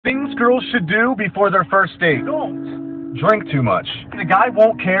most girls should do before their first date? Don't drink too much. The guy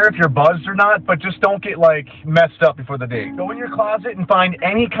won't care if you're buzzed or not, but just don't get, like, messed up before the date. Go in your closet and find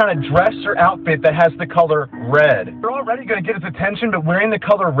any kind of dress or outfit that has the color red. You're already going to get his attention, but wearing the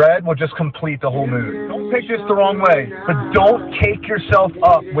color red will just complete the whole mood. Don't take this the wrong way, but don't cake yourself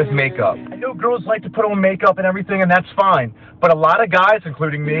up with makeup. I know girls like to put on makeup and everything, and that's fine, but a lot of guys,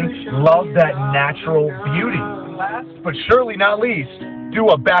 including me, love that natural beauty. Last, but surely not least, do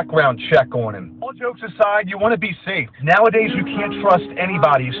a background check on him. All jokes aside, you want to be safe. Nowadays, you can't trust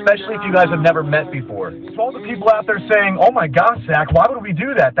anybody, especially if you guys have never met before. So all the people out there saying, oh my gosh, Zach, why would we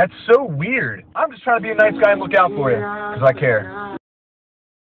do that? That's so weird. I'm just trying to be a nice guy and look out for you, because I care.